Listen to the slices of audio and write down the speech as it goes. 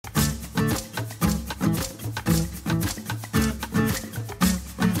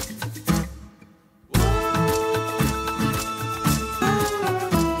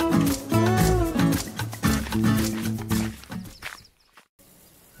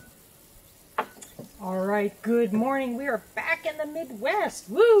All right, good morning. We are back in the Midwest.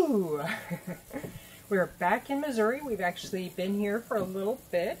 Woo! We are back in Missouri. We've actually been here for a little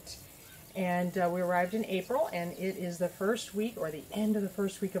bit, and we arrived in April, and it is the first week, or the end of the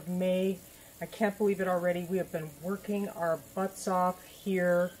first week of May. I can't believe it already. We have been working our butts off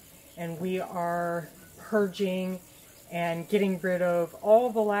here, and we are purging and getting rid of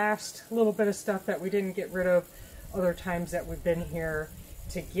all the last little bit of stuff that we didn't get rid of other times that we've been here,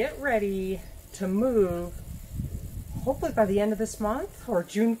 to get ready to move, hopefully by the end of this month or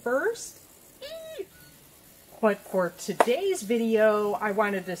June 1st. But for today's video, I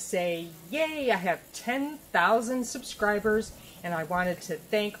wanted to say, yay, I have 10,000 subscribers, and I wanted to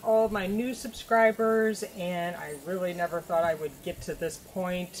thank all of my new subscribers, and I really never thought I would get to this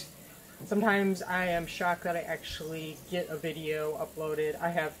point. Sometimes I am shocked that I actually get a video uploaded. I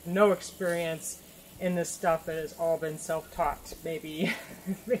have no experience in this stuff. It has all been self-taught. Maybe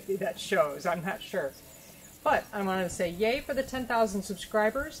that shows, I'm not sure. But I wanted to say yay for the 10,000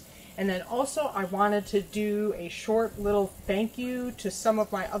 subscribers. And then also I wanted to do a short little thank you to some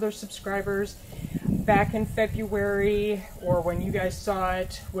of my other subscribers. Back in February, or when you guys saw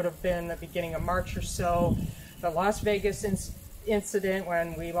it, would have been the beginning of March or so, the Las Vegas incident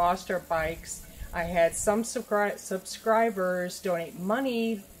when we lost our bikes. I had some subscribers donate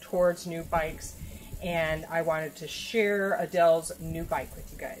money towards new bikes, and I wanted to share Adele's new bike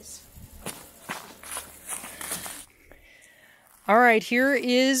with you guys. Alright, here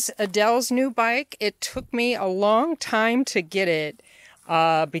is Adele's new bike. It took me a long time to get it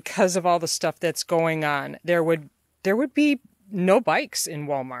because of all the stuff that's going on. There would be no bikes in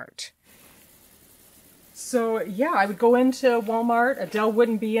Walmart. So yeah, I would go into Walmart. Adele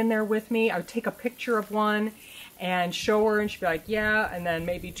wouldn't be in there with me. I would take a picture of one and show her, and she'd be like, yeah, and then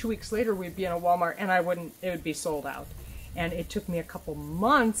maybe 2 weeks later we'd be in a Walmart and it would be sold out. And it took me a couple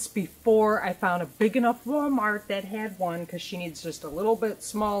months before I found a big enough Walmart that had one, because she needs just a little bit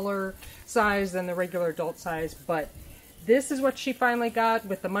smaller size than the regular adult size. But this is what she finally got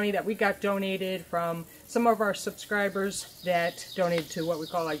with the money that we got donated from some of our subscribers that donated to what we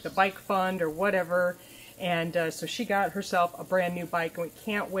call like the bike fund or whatever. And so she got herself a brand new bike, and we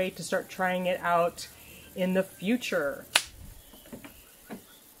can't wait to start trying it out in the future.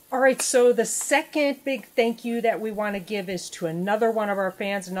 Alright, so the second big thank you that we want to give is to another one of our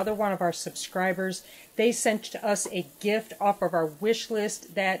fans, another one of our subscribers. They sent us a gift off of our wish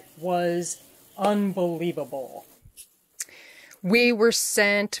list that was unbelievable. We were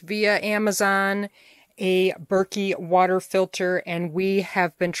sent via Amazon a Berkey water filter, and we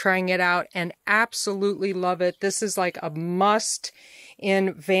have been trying it out and absolutely love it. This is like a must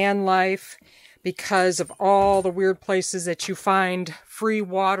in van life, because of all the weird places that you find free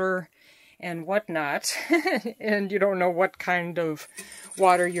water and whatnot. And you don't know what kind of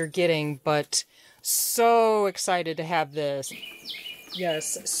water you're getting, but so excited to have this.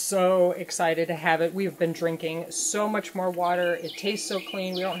 Yes, so excited to have it. We've been drinking so much more water. It tastes so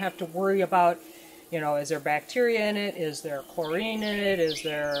clean. We don't have to worry about, you know, is there bacteria in it? Is there chlorine in it? Is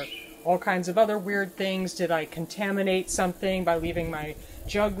there all kinds of other weird things? Did I contaminate something by leaving my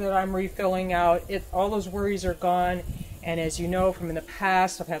jug that I'm refilling out? All those worries are gone. And as you know from in the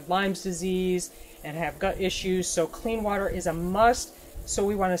past, I've had Lyme's disease and have gut issues, so clean water is a must. So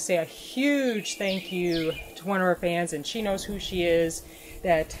we want to say a huge thank you to one of our fans, and she knows who she is,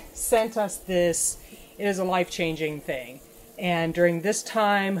 that sent us this. It is a life-changing thing. And during this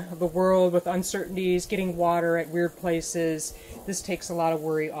time of the world with uncertainties, getting water at weird places, this takes a lot of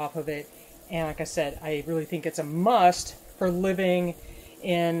worry off of it. And like I said, I really think it's a must for living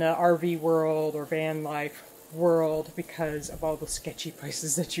in RV world or van life world, because of all the sketchy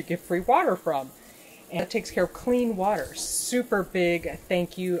places that you get free water from. And it takes care of clean water. Super big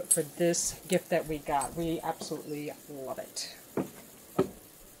thank you for this gift that we got. We absolutely love it.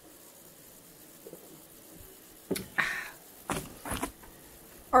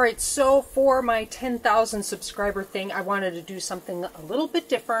 Alright, so for my 10,000 subscriber thing, I wanted to do something a little bit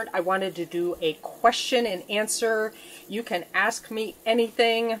different. I wanted to do a question and answer. You can ask me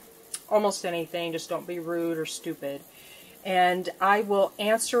anything, almost anything, just don't be rude or stupid. And I will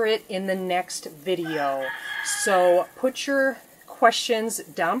answer it in the next video. So put your questions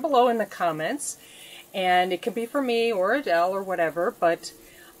down below in the comments, and it can be for me or Adele or whatever, but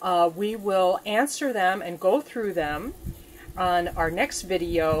we will answer them and go through them on our next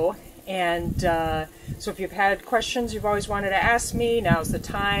video. And so if you've had questions you've always wanted to ask me, now's the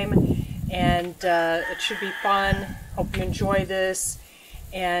time. And it should be fun. Hope you enjoy this.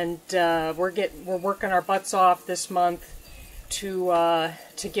 And we're working our butts off this month to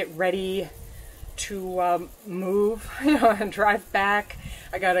get ready to move, you know, and drive back.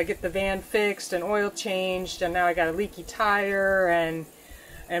 I gotta get the van fixed and oil changed, and now I got a leaky tire and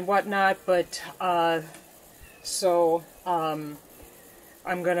whatnot. But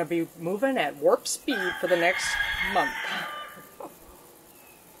I'm gonna be moving at warp speed for the next month.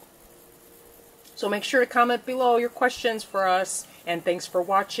 So make sure to comment below your questions for us, and thanks for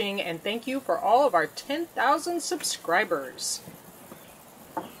watching, and thank you for all of our 10,000 subscribers.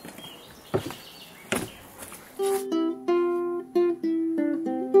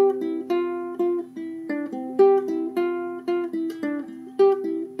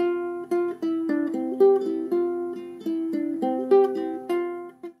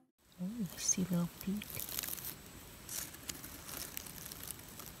 See little feet.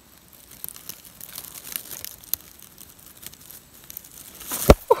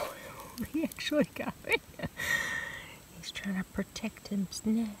 Oh, he actually got it. He's trying to protect his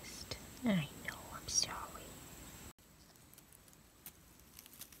nest. I know, I'm sorry.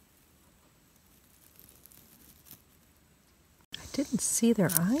 I didn't see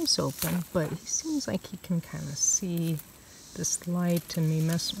their eyes open, but he seems like he can kind of see this light and me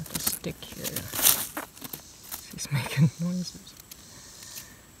messing with the stick here. She's making noises.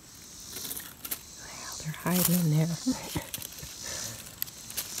 Well, they're hiding in there.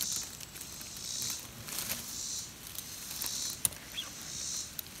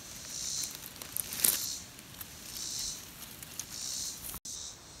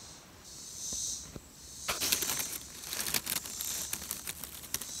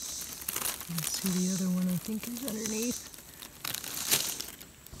 You see the other one, I think, is underneath.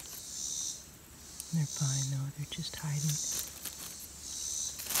 They're fine though, they're just hiding.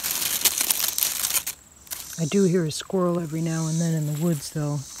 I do hear a squirrel every now and then in the woods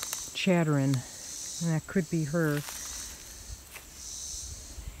though, chattering, and that could be her.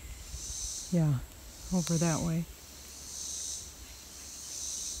 Yeah, over that way.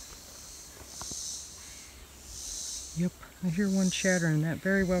 Yep, I hear one chattering, that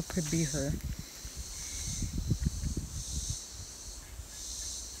very well could be her.